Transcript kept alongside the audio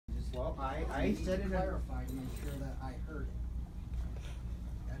I said it. Clarify to make sure that I heard it.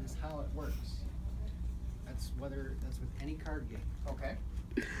 That is how it works. That's with any card game. Okay.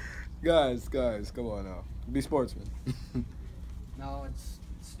 Guys, come on now. Be sportsmen. No, it's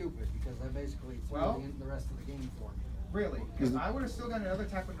stupid because I basically threw the rest of the game for me. Really? Because I would have still got another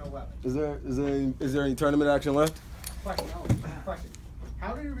attack with an 11. Is there any tournament action left? Question. Question.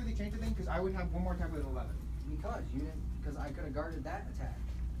 How did it really change the thing? Because I would have one more attack with an 11. Because I could have guarded that attack.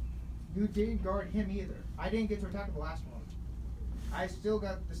 You didn't guard him either. I didn't get to attack with the last one. I still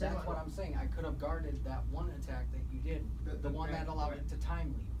got the same. That's what I'm saying. I could have guarded that one attack that you did. The one that allowed it to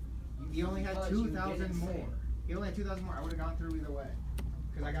time leave. He only had 2,000 more. He only had 2,000 more. I would have gone through either way.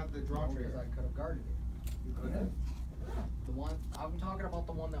 Because I got the draw trigger. Because I could have guarded it. You could have? The one I'm talking about,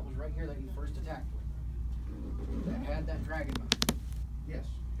 the one that was right here that you first attacked with. That had that dragon mount. Yes.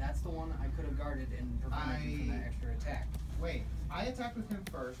 That's the one I could have guarded and prevented you from that extra attack. Wait, I attacked with him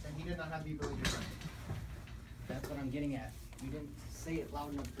first, and he did not have the ability to defend. That's what I'm getting at. You didn't say it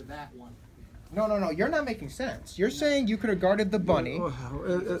loud enough for that one. No. You're not making sense. You're saying you could have guarded the bunny.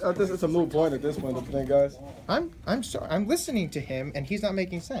 It's a moot point at this point, don't you think, guys? I'm sorry. I'm listening to him, and he's not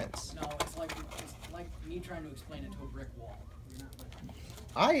making sense. No, it's like me trying to explain it to a brick wall. You're not listening.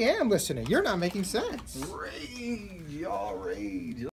 I am listening. You're not making sense. Rage, y'all rage.